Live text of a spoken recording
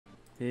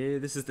Hey,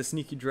 this is the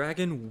Sneaky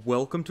Dragon.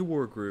 Welcome to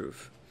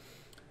Wargroove.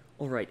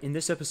 Alright, in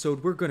this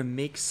episode, we're gonna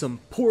make some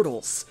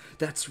portals.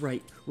 That's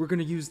right, we're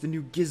gonna use the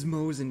new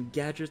gizmos and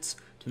gadgets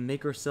to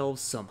make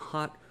ourselves some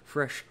hot,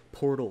 fresh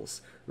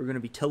portals. We're gonna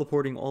be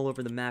teleporting all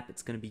over the map.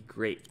 It's gonna be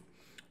great.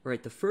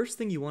 Alright, the first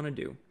thing you wanna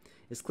do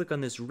is click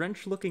on this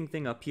wrench-looking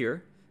thing up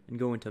here and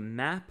go into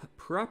Map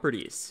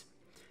Properties.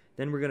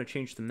 Then we're gonna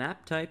change the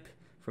map type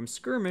from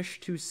Skirmish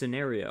to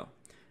Scenario.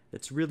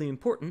 That's really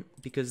important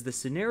because the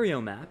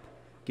Scenario map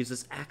gives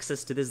us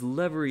access to this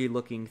levery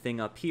looking thing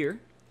up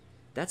here.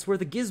 That's where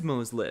the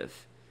gizmos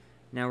live.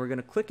 Now we're going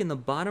to click in the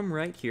bottom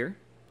right here,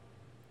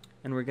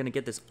 and we're going to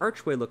get this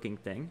archway looking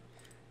thing.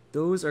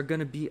 Those are going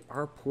to be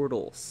our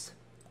portals.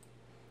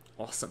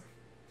 Awesome.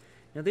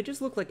 Now they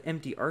just look like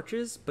empty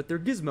arches, but they're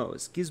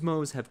gizmos.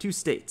 Gizmos have two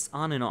states,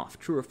 on and off,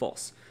 true or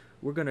false.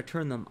 We're going to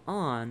turn them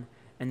on,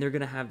 and they're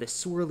going to have this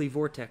swirly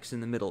vortex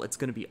in the middle. It's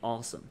going to be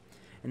awesome.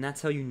 And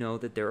that's how you know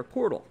that they're a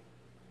portal.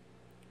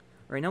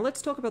 Alright, now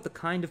let's talk about the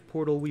kind of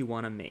portal we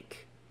want to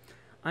make.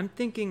 I'm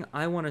thinking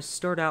I want to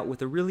start out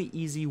with a really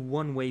easy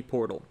one-way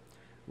portal.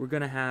 We're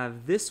going to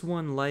have this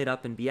one light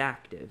up and be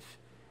active,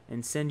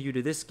 and send you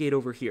to this gate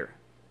over here.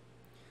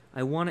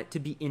 I want it to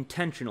be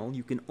intentional.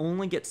 You can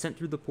only get sent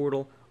through the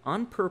portal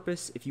on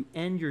purpose if you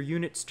end your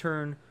unit's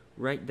turn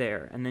right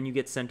there, and then you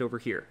get sent over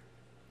here.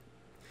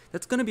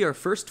 That's going to be our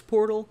first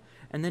portal,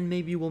 and then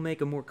maybe we'll make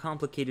a more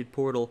complicated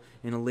portal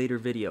in a later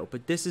video.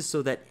 But this is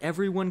so that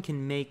everyone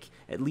can make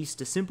at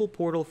least a simple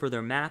portal for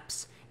their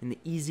maps in the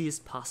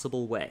easiest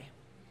possible way.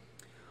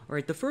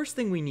 Alright, the first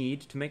thing we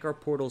need to make our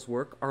portals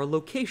work are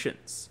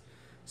locations.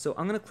 So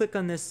I'm going to click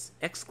on this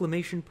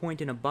exclamation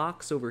point in a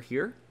box over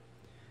here.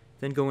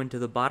 Then go into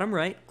the bottom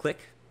right, click,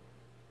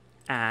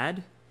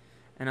 add,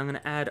 and I'm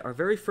going to add our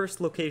very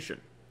first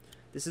location.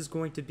 This is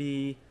going to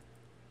be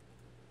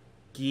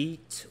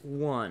Gate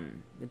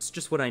 1. It's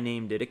just what I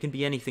named it. It can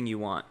be anything you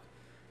want.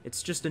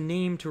 It's just a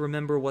name to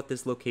remember what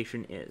this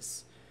location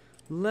is.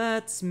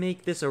 Let's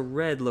make this a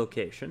red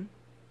location.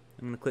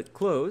 I'm going to click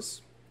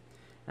close,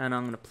 and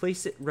I'm going to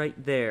place it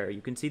right there.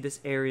 You can see this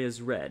area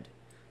is red.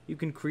 You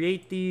can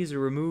create these or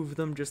remove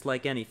them just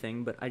like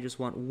anything, but I just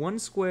want one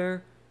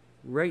square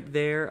right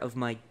there of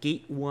my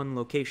Gate 1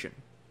 location.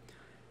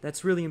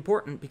 That's really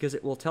important because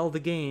it will tell the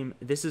game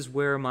this is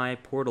where my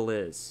portal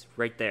is,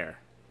 right there.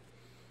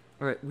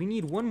 Alright, we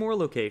need one more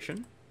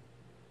location,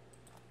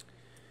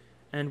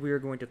 and we are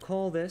going to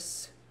call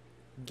this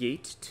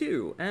Gate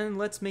 2, and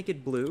let's make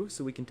it blue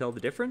so we can tell the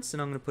difference, and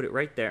I'm going to put it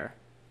right there.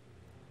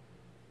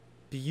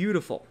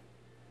 Beautiful.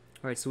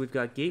 Alright, so we've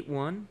got Gate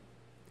 1,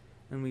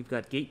 and we've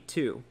got Gate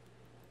 2.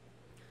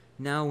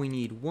 Now we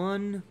need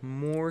one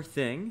more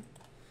thing.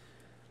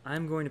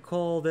 I'm going to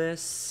call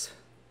this,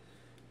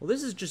 well,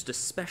 this is just a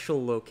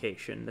special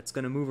location that's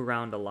going to move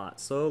around a lot,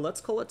 so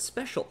let's call it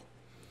Special,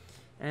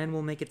 and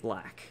we'll make it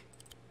black.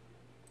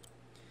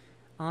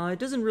 It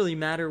doesn't really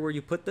matter where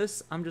you put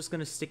this. I'm just going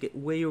to stick it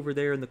way over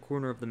there in the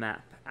corner of the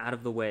map, out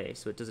of the way,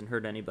 so it doesn't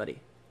hurt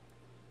anybody.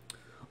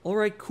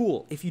 Alright,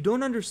 cool. If you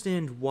don't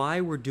understand why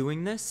we're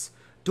doing this,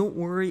 don't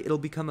worry, it'll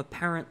become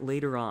apparent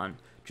later on.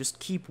 Just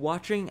keep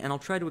watching, and I'll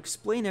try to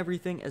explain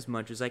everything as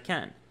much as I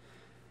can.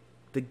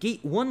 The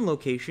Gate 1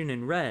 location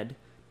in red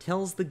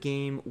tells the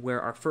game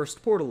where our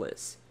first portal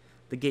is.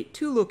 The Gate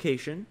 2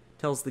 location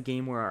tells the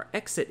game where our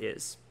exit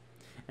is.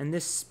 And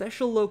this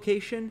special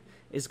location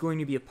is going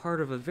to be a part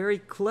of a very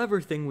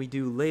clever thing we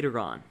do later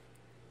on.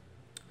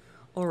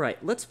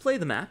 Alright, let's play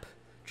the map,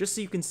 just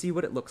so you can see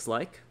what it looks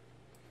like.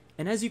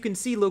 And as you can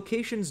see,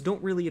 locations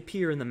don't really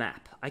appear in the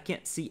map. I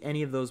can't see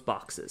any of those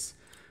boxes.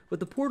 But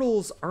the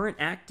portals aren't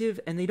active,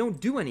 and they don't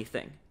do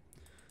anything.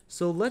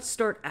 So let's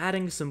start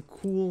adding some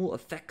cool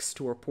effects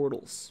to our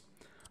portals.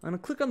 I'm going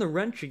to click on the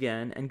wrench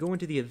again and go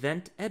into the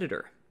event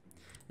editor.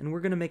 And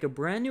we're going to make a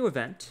brand new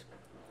event.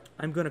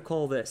 I'm going to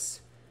call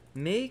this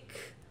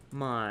Make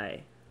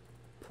My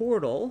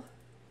Portal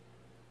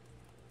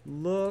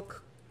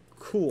Look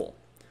Cool.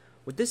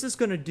 What this is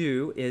going to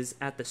do is,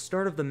 at the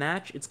start of the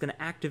match, it's going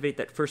to activate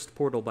that first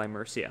portal by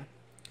Mercia.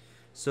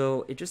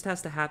 So it just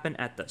has to happen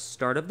at the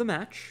start of the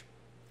match.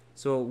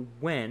 So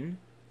when,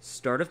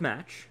 start of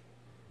match,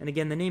 and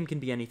again, the name can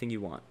be anything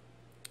you want.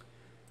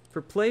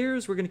 For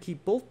players, we're going to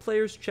keep both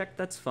players checked,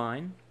 that's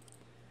fine.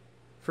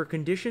 For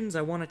conditions,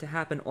 I want it to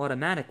happen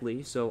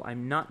automatically, so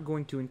I'm not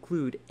going to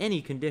include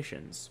any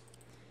conditions.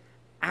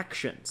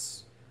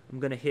 Actions. I'm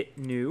going to hit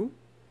New,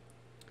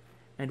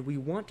 and we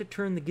want to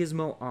turn the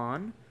gizmo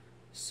on,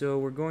 so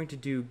we're going to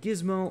do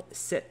Gizmo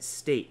Set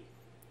State.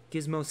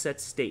 Gizmo Set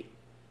State.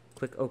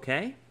 Click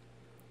OK.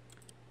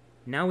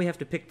 Now we have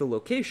to pick the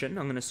location.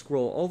 I'm going to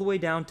scroll all the way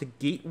down to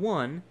Gate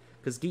 1,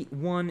 because Gate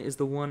 1 is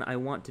the one I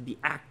want to be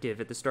active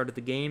at the start of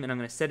the game, and I'm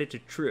going to set it to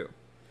True.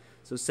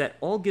 So set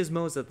all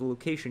gizmos at the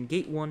location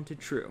Gate 1 to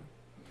True.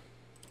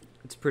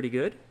 It's pretty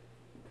good.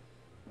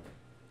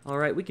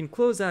 Alright, we can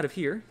close out of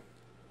here,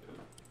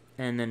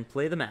 and then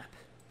play the map.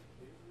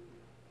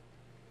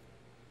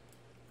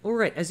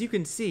 Alright, as you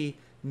can see,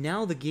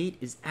 now the gate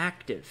is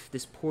active.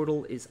 This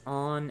portal is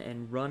on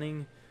and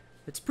running.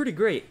 It's pretty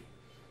great.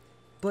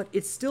 but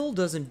it still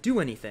doesn't do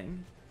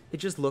anything. It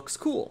just looks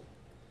cool.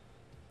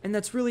 And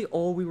that's really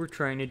all we were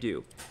trying to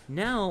do.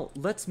 Now,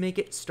 let's make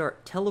it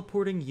start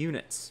teleporting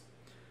units.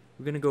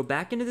 We're going to go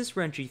back into this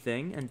wrenchy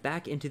thing and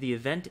back into the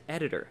event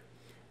editor.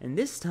 And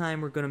this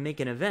time we're going to make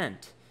an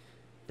event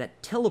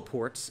that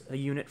teleports a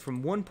unit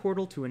from one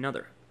portal to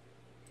another.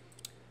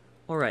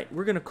 Alright,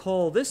 we're going to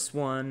call this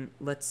one,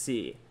 let's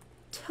see,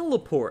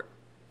 teleport.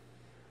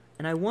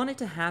 And I want it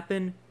to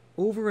happen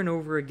over and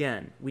over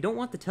again. We don't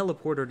want the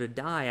teleporter to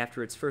die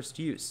after its first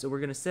use, so we're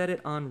going to set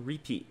it on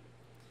repeat.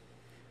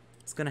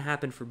 It's going to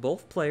happen for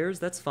both players,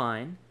 that's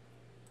fine.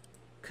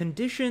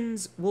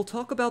 Conditions, we'll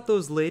talk about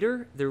those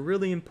later, they're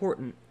really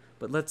important,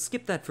 but let's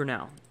skip that for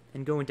now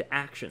and go into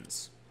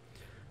actions.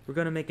 We're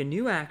going to make a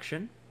new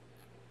action,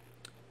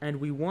 and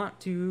we want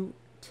to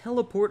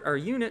teleport our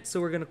unit,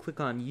 so we're going to click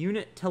on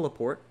Unit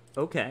Teleport,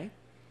 okay.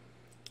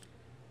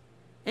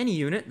 Any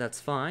unit, that's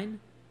fine.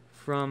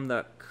 From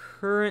the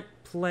current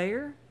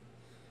player,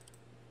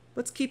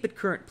 let's keep it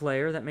current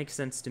player, that makes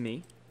sense to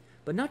me.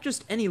 But not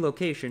just any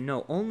location,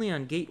 no, only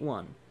on gate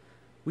 1.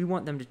 We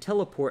want them to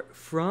teleport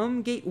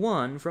from gate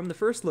 1, from the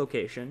first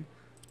location,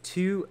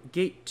 to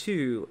gate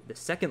 2, the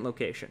second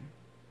location.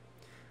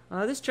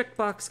 This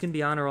checkbox can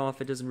be on or off,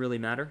 it doesn't really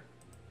matter.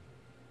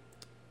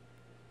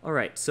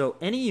 Alright, so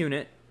any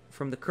unit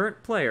from the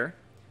current player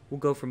will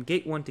go from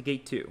gate 1 to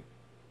gate 2.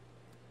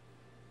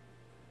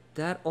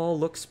 That all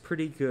looks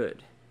pretty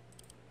good.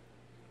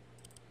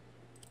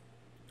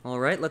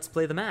 Alright, let's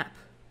play the map.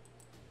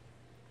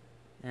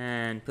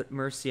 And put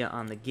Mercia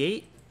on the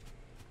gate.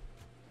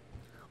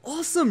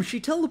 Awesome!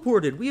 She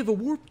teleported! We have a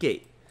warp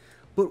gate!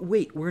 But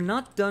wait, we're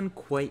not done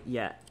quite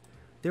yet.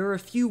 There are a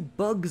few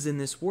bugs in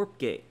this warp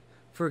gate.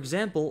 For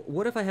example,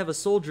 what if I have a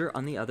soldier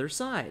on the other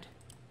side?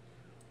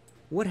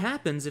 What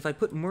happens if I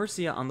put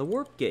Mercia on the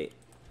warp gate?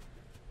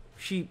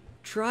 She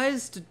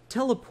tries to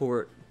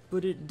teleport,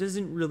 but it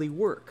doesn't really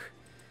work.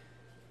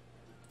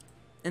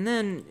 And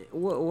then,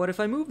 what if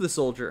I move the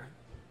soldier?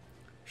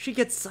 She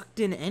gets sucked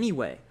in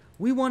anyway.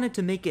 We wanted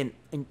to make an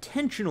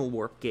intentional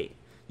warp gate.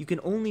 You can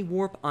only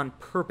warp on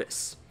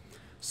purpose.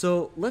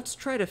 So let's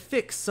try to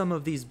fix some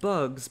of these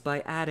bugs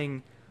by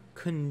adding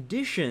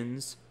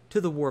conditions to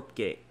the warp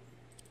gate.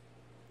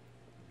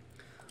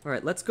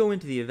 Alright, let's go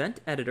into the event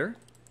editor.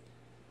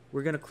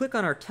 We're going to click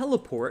on our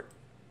teleport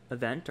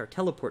event, our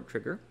teleport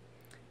trigger,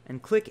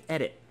 and click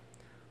edit.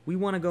 We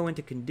want to go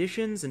into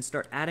conditions and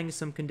start adding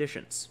some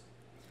conditions.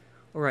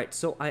 Alright,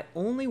 so I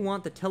only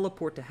want the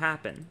teleport to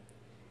happen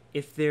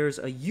if there's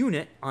a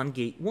unit on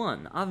gate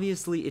 1.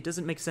 Obviously, it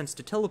doesn't make sense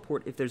to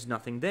teleport if there's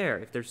nothing there,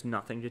 if there's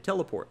nothing to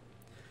teleport.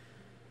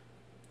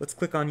 Let's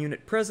click on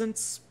unit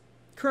presence,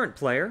 current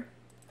player,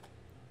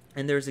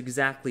 and there's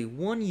exactly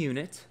one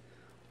unit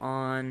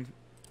on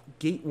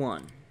gate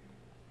 1.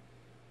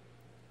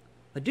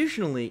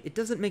 Additionally, it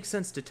doesn't make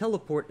sense to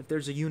teleport if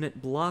there's a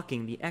unit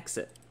blocking the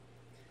exit.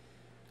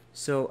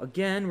 So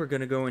again, we're going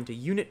to go into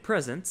unit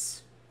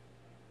presence,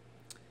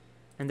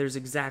 and there's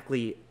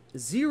exactly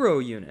 0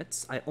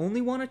 units. I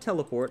only want to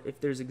teleport if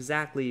there's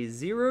exactly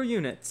 0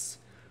 units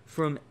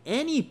from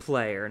any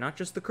player, not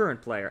just the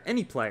current player,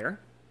 any player,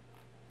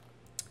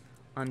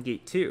 on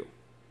gate 2.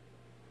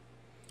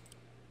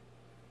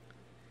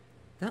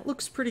 That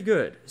looks pretty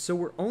good. So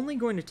we're only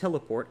going to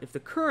teleport if the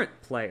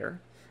current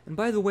player, and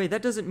by the way,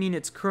 that doesn't mean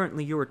it's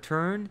currently your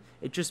turn,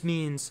 it just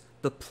means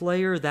the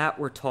player that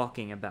we're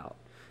talking about.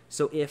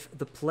 So if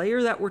the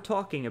player that we're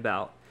talking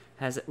about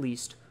has at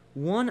least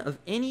one of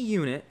any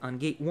unit on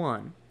gate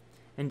 1,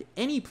 and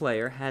any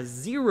player has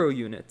 0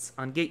 units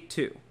on gate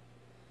 2.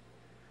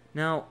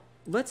 Now,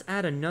 let's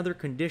add another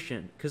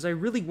condition, because I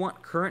really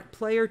want current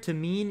player to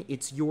mean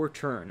it's your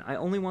turn. I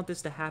only want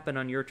this to happen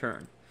on your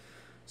turn.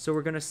 So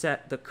we're going to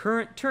set the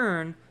current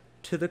turn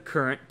to the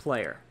current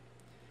player.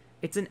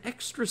 It's an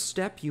extra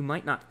step you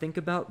might not think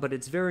about, but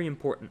it's very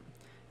important.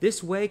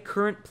 This way,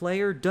 current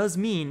player does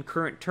mean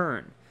current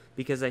turn,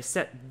 because I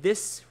set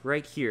this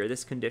right here,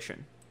 this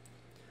condition.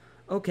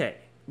 Okay.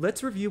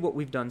 Let's review what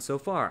we've done so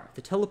far.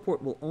 The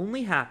teleport will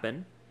only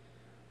happen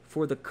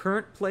for the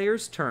current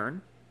player's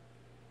turn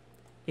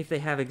if they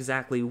have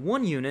exactly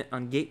 1 unit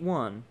on gate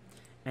 1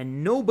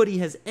 and nobody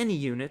has any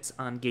units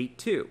on gate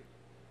 2.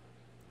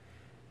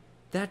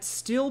 That's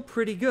still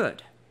pretty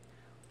good.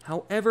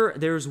 However,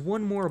 there's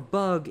one more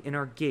bug in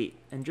our gate,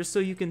 and just so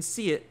you can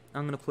see it,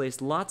 I'm going to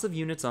place lots of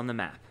units on the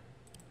map.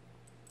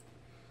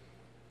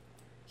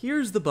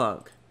 Here's the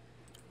bug.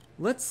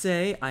 Let's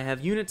say I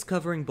have units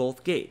covering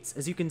both gates.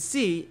 As you can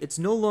see, it's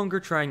no longer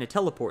trying to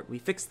teleport. We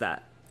fixed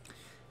that.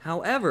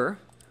 However,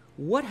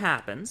 what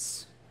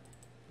happens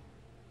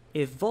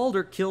if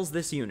Valder kills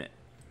this unit?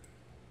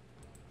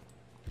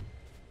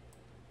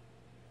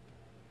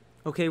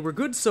 Okay, we're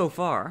good so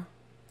far.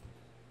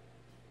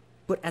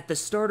 But at the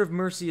start of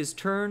Mercia's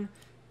turn,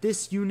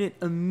 this unit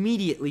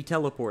immediately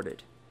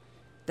teleported.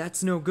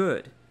 That's no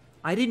good.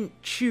 I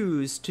didn't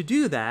choose to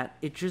do that,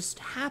 it just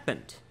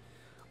happened.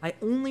 I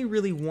only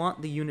really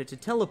want the unit to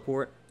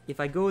teleport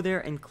if I go there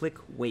and click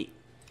wait.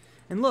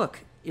 And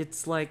look,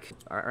 it's like,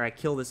 or I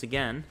kill this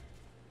again.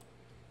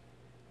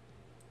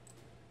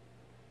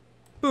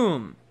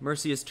 Boom!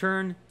 Mercia's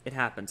turn, it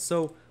happens.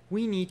 So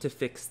we need to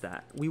fix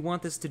that. We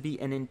want this to be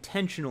an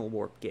intentional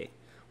warp gate.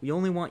 We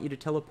only want you to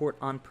teleport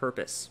on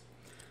purpose.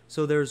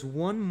 So there's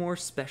one more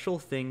special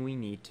thing we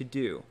need to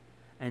do.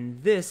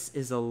 And this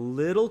is a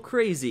little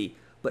crazy,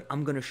 but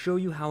I'm going to show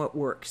you how it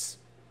works.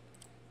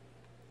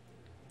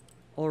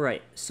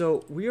 Alright,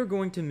 so we are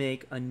going to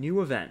make a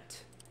new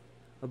event.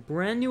 A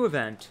brand new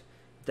event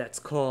that's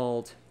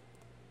called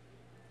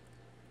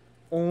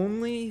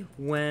Only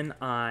When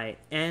I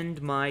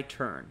End My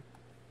Turn.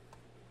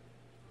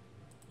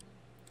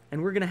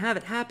 And we're going to have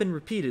it happen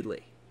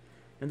repeatedly.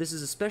 And this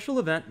is a special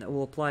event that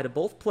will apply to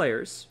both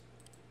players,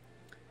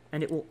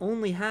 and it will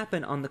only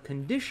happen on the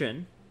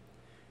condition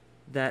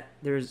that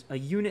there's a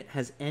unit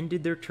has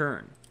ended their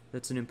turn.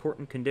 That's an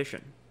important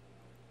condition.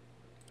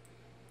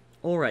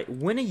 Alright,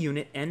 when a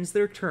unit ends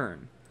their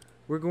turn,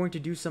 we're going to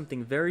do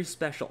something very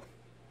special.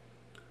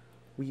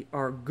 We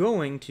are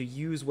going to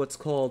use what's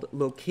called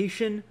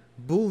location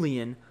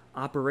Boolean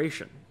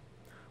operation.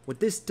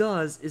 What this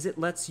does is it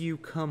lets you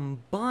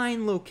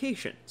combine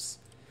locations.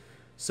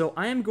 So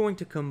I am going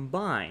to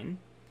combine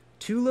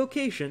two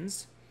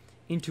locations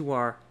into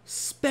our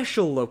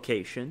special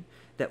location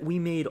that we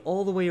made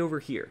all the way over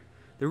here.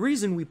 The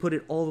reason we put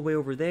it all the way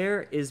over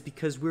there is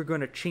because we're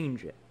going to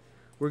change it.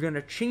 We're going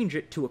to change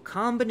it to a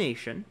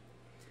combination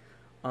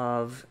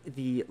of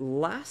the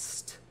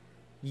last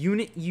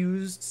unit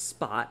used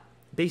spot,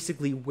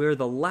 basically where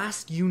the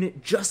last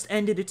unit just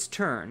ended its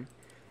turn,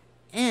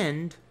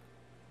 and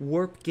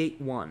warp gate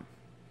 1.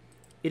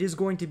 It is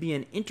going to be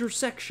an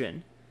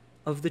intersection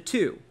of the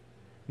two,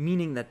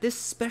 meaning that this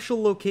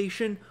special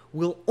location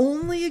will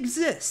only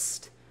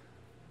exist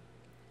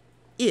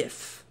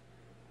if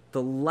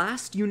the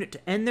last unit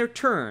to end their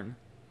turn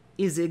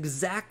is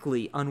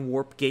exactly on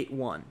warp gate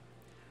 1.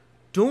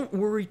 Don't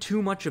worry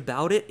too much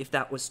about it if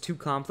that was too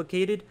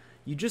complicated.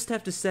 You just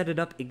have to set it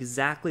up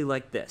exactly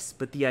like this.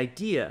 But the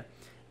idea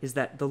is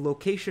that the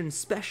location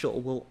special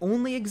will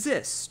only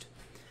exist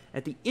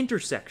at the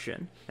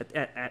intersection,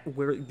 at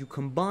where you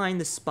combine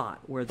the spot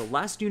where the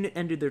last unit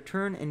ended their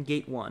turn and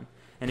gate 1.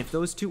 And if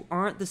those two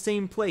aren't the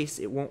same place,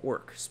 it won't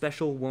work.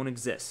 Special won't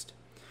exist.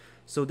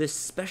 So this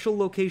special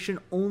location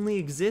only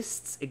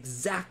exists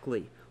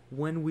exactly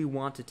when we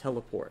want to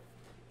teleport.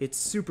 It's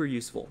super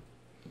useful.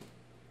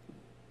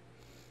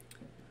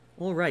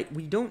 Alright,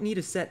 we don't need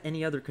to set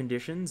any other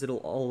conditions. It'll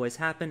always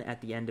happen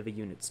at the end of a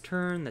unit's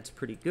turn. That's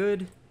pretty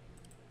good.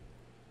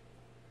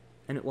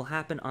 And it will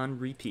happen on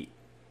repeat.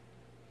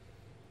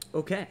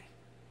 Okay.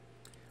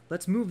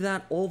 Let's move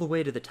that all the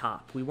way to the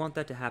top. We want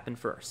that to happen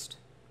first.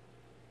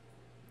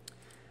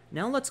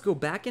 Now let's go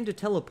back into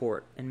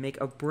teleport and make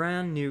a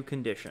brand new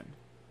condition.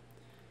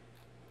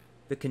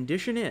 The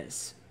condition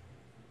is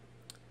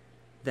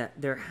that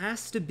there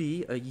has to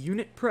be a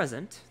unit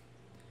present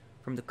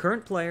from the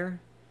current player,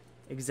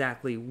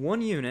 exactly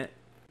one unit,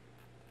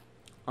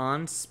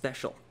 on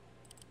special.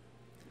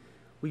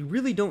 We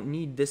really don't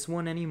need this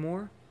one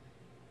anymore.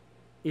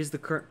 Is the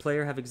current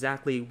player have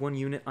exactly one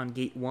unit on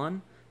gate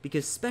 1?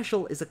 Because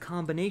special is a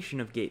combination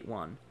of gate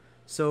 1.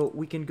 So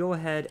we can go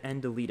ahead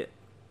and delete it.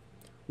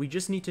 We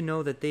just need to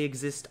know that they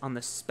exist on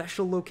the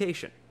special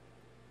location.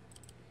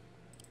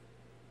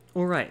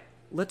 Alright,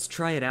 let's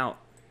try it out.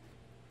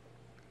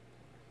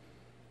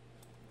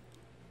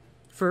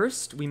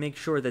 First, we make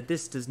sure that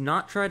this does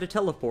not try to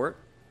teleport.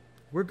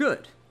 We're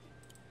good.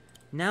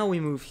 Now we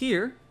move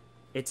here.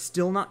 It's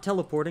still not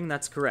teleporting,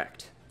 that's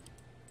correct.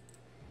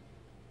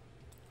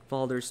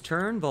 Valder's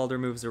turn, Valder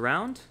moves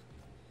around.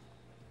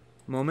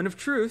 Moment of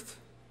truth.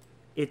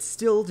 It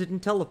still didn't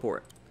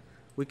teleport.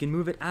 We can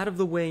move it out of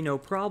the way, no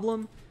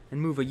problem,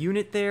 and move a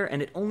unit there,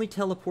 and it only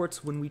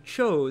teleports when we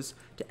chose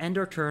to end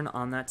our turn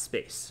on that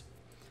space.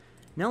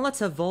 Now let's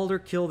have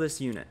Valder kill this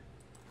unit.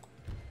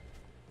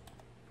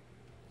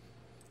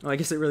 Oh, I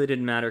guess it really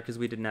didn't matter because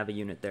we didn't have a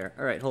unit there.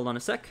 Alright, hold on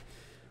a sec.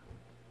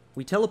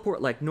 We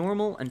teleport like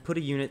normal and put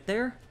a unit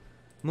there.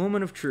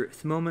 Moment of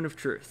truth, moment of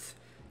truth.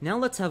 Now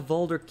let's have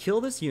Valder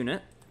kill this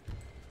unit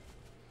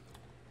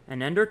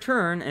and end our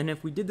turn, and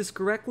if we did this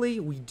correctly,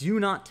 we do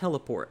not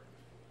teleport.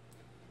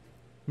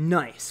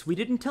 Nice, we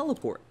didn't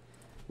teleport.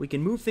 We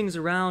can move things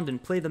around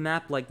and play the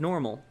map like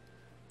normal.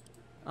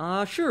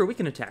 Sure, we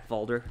can attack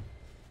Valder.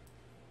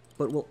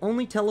 But we'll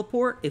only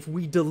teleport if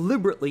we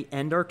deliberately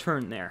end our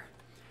turn there.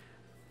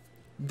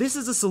 This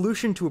is a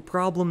solution to a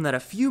problem that a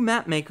few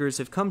map makers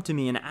have come to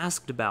me and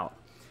asked about.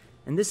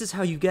 And this is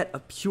how you get a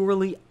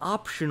purely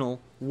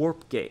optional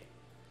warp gate.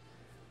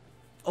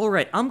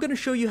 Alright, I'm going to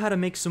show you how to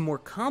make some more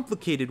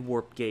complicated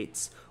warp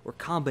gates, or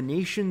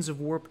combinations of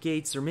warp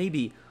gates, or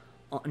maybe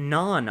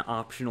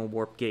non-optional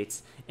warp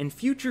gates in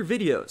future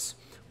videos.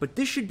 But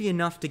this should be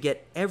enough to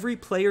get every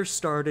player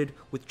started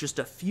with just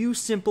a few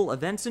simple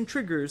events and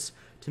triggers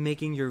to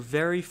making your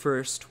very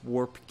first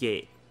warp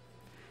gate.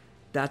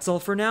 That's all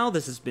for now.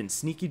 This has been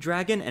Sneaky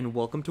Dragon, and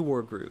welcome to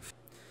Wargroove.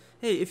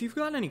 Hey, if you've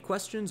got any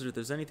questions or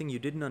there's anything you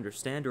didn't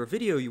understand or a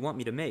video you want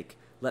me to make,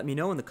 let me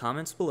know in the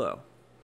comments below.